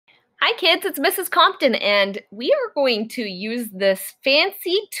Hi kids, it's Mrs. Compton, and we are going to use this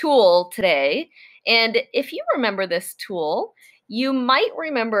fancy tool today. And if you remember this tool, you might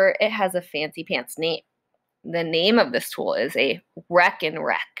remember it has a fancy pants name. The name of this tool is a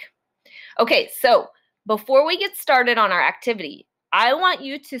Rekenrek. Okay, so before we get started on our activity, I want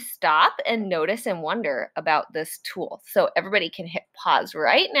you to stop and notice and wonder about this tool. So everybody can hit pause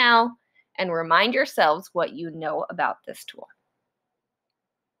right now and remind yourselves what you know about this tool.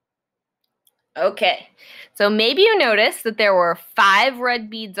 Okay, so maybe you noticed that there were 5 red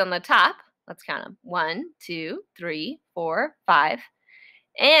beads on the top. Let's count them. 1, 2, 3, 4, 5.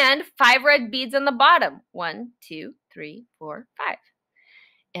 And 5 red beads on the bottom. 1, 2, 3, 4, 5.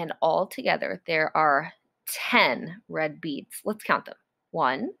 And all together, there are 10 red beads. Let's count them.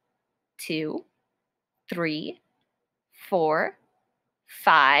 1, 2, 3, 4,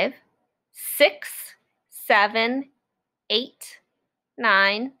 5, 6, 7, 8,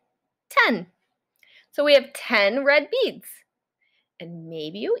 9, 10. So we have 10 red beads. And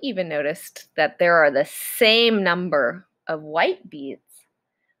maybe you even noticed that there are the same number of white beads.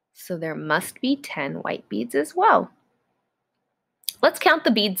 So there must be 10 white beads as well. Let's count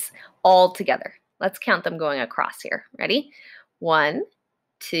the beads all together. Let's count them going across here. Ready? 1,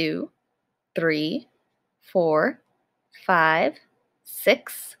 2, 3, 4, 5,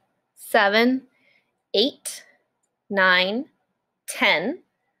 6, 7, 8, 9, 10,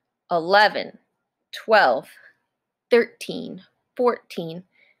 11, 12, 13, 14,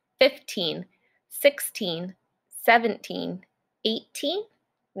 15, 16, 17, 18,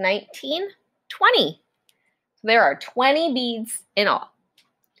 19, 20. So there are 20 beads in all.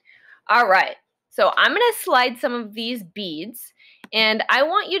 All right, so I'm going to slide some of these beads, and I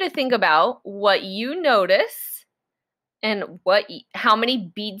want you to think about what you notice and how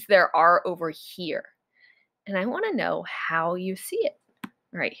many beads there are over here. And I want to know how you see it.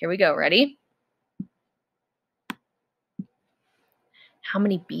 All right, here we go. Ready? How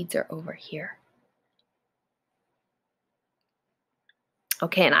many beads are over here?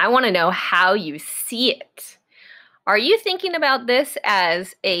 Okay, and I want to know how you see it. Are you thinking about this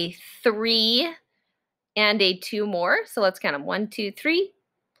as a 3 and a 2 more? So let's count them. 1, 2, 3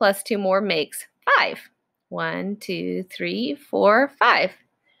 plus 2 more makes 5. 1, 2, 3, 4, 5.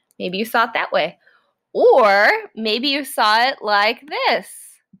 Maybe you saw it that way. Or maybe you saw it like this.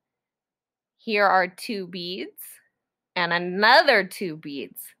 Here are 2 beads and another 2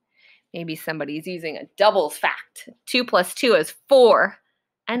 beads. Maybe somebody's using a doubles fact. 2 plus 2 is 4,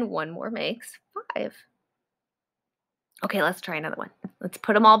 and 1 more makes 5. Okay, let's try another one. Let's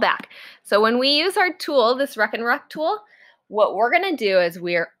put them all back. So when we use our tool, this Rekenrek tool, what we're going to do is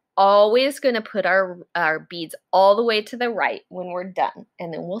we're always going to put our beads all the way to the right when we're done,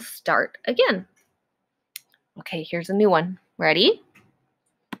 and then we'll start again. Okay, here's a new one. Ready?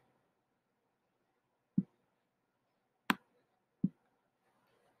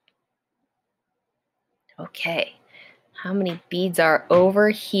 Okay, how many beads are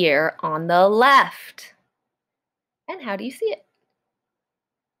over here on the left? And how do you see it?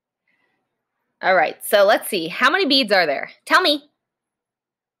 All right, so let's see. How many beads are there? Tell me.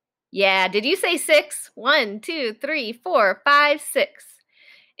 Yeah, did you say 6? 1, 2, 3, 4, 5, 6.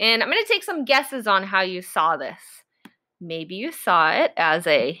 And I'm going to take some guesses on how you saw this. Maybe you saw it as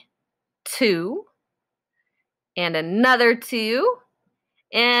a 2, and another 2,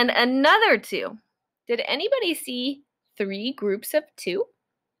 and another 2. Did anybody see 3 groups of 2?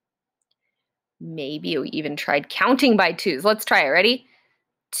 Maybe you even tried counting by 2s. Let's try it. Ready?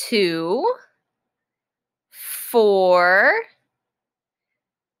 2, 4,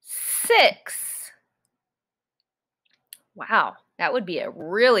 6. Wow, that would be a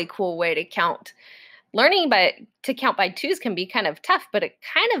really cool way to count. Learning to count by 2s can be kind of tough, but it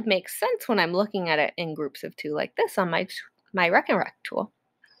kind of makes sense when I'm looking at it in groups of 2 like this on my Rekenrek tool.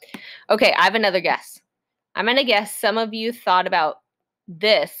 Okay, I have another guess. I'm going to guess some of you thought about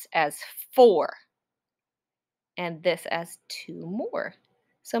this as 4 and this as 2 more.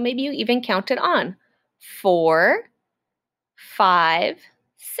 So maybe you even counted on 4, 5,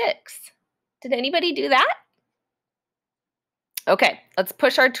 6. Did anybody do that? Okay, let's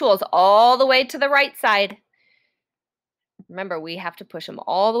push our tools all the way to the right side. Remember, we have to push them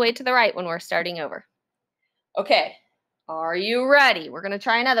all the way to the right when we're starting over. Okay, are you ready? We're going to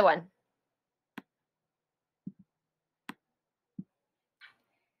try another one.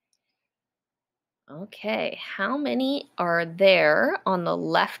 Okay, how many are there on the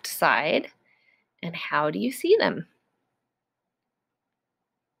left side, and how do you see them?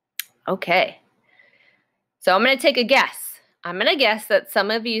 Okay, so I'm going to take a guess. I'm going to guess that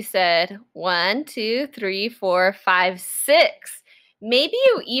some of you said 1, 2, 3, 4, 5, 6. maybe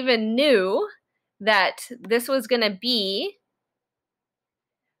you even knew that this was going to be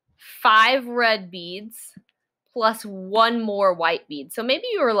 5 red beads plus 1 more white bead. So maybe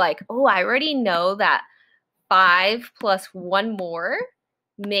you were like, oh, I already know that 5 plus 1 more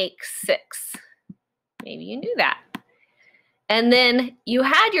makes 6. Maybe you knew that. And then you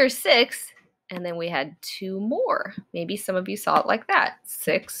had your 6, and then we had 2 more. Maybe some of you saw it like that.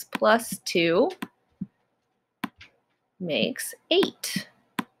 6 plus 2 makes 8.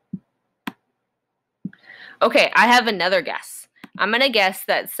 Okay, I have another guess. I'm going to guess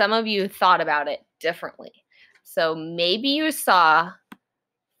that some of you thought about it differently. So maybe you saw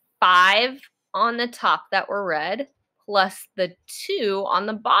 5 on the top that were red plus the 2 on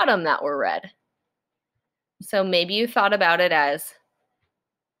the bottom that were red. So maybe you thought about it as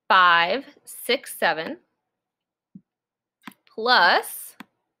 5, 6, 7 plus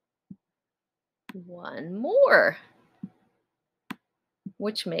 1 more,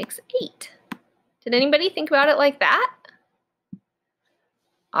 which makes 8. Did anybody think about it like that?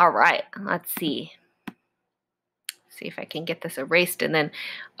 All right, let's see. See if I can get this erased. And then,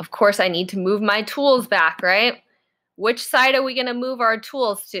 of course, I need to move my tools back, right? Which side are we going to move our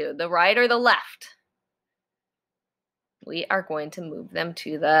tools to, the right or the left? We are going to move them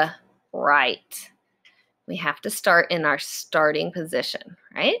to the right. We have to start in our starting position,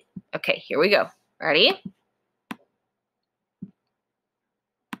 right? Okay, here we go. Ready?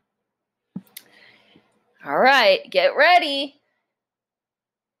 All right, get ready.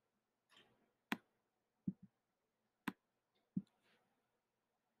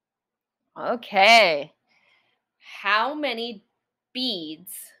 Okay. How many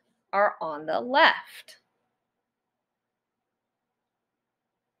beads are on the left?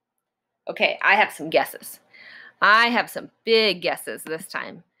 Okay, I have some guesses. I have some big guesses this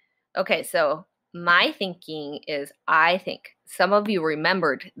time. Okay, so my thinking is I think some of you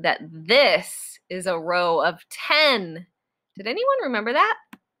remembered that this is a row of 10. Did anyone remember that?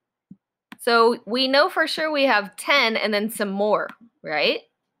 So we know for sure we have 10 and then some more, right?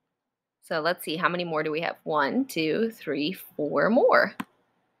 So let's see, how many more do we have? 1, 2, 3, 4 more.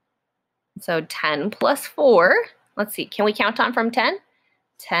 So 10 plus 4. Let's see, can we count on from 10?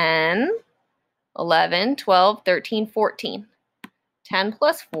 10, 11, 12, 13, 14. 10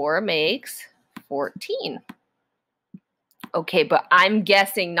 plus 4 makes 14. Okay, but I'm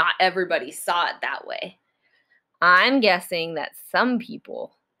guessing not everybody saw it that way. I'm guessing that some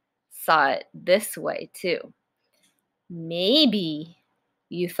people saw it this way too. Maybe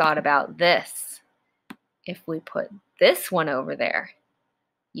you thought about this. If we put this one over there,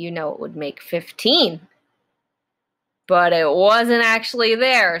 you know it would make 15. But it wasn't actually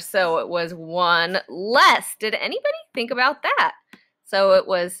there, so it was 1 less. Did anybody think about that? So it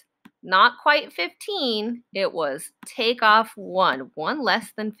was not quite 15, it was take off 1. 1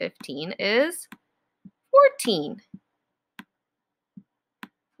 less than 15 is 14.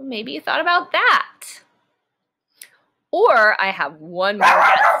 Well, maybe you thought about that. Or I have one more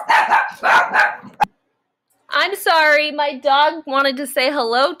guess. I'm sorry, my dog wanted to say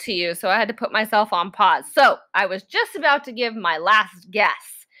hello to you, so I had to put myself on pause. So I was just about to give my last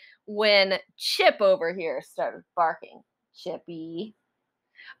guess when Chip over here started barking. Chippy.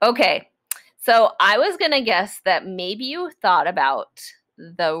 Okay, so I was going to guess that maybe you thought about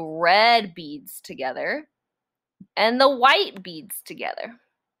the red beads together and the white beads together.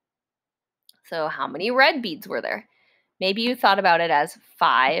 So how many red beads were there? Maybe you thought about it as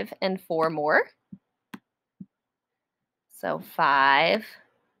 5 and 4 more. So 5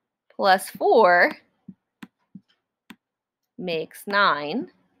 plus 4 makes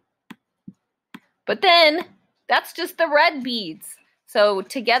 9. But then that's just the red beads. So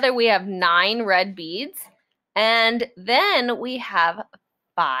together we have 9 red beads. And then we have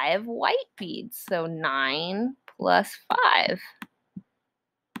 5 white beads. So 9 plus 5.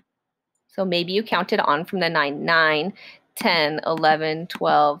 So maybe you counted on from the 9. 9, 10, 11,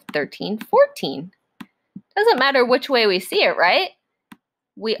 12, 13, 14. Doesn't matter which way we see it, right?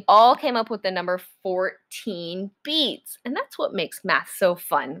 We all came up with the number 14 beads. And that's what makes math so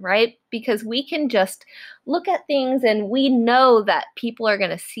fun, right? Because we can just look at things and we know that people are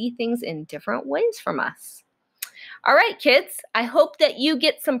going to see things in different ways from us. All right, kids, I hope that you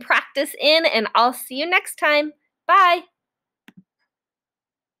get some practice in, and I'll see you next time. Bye.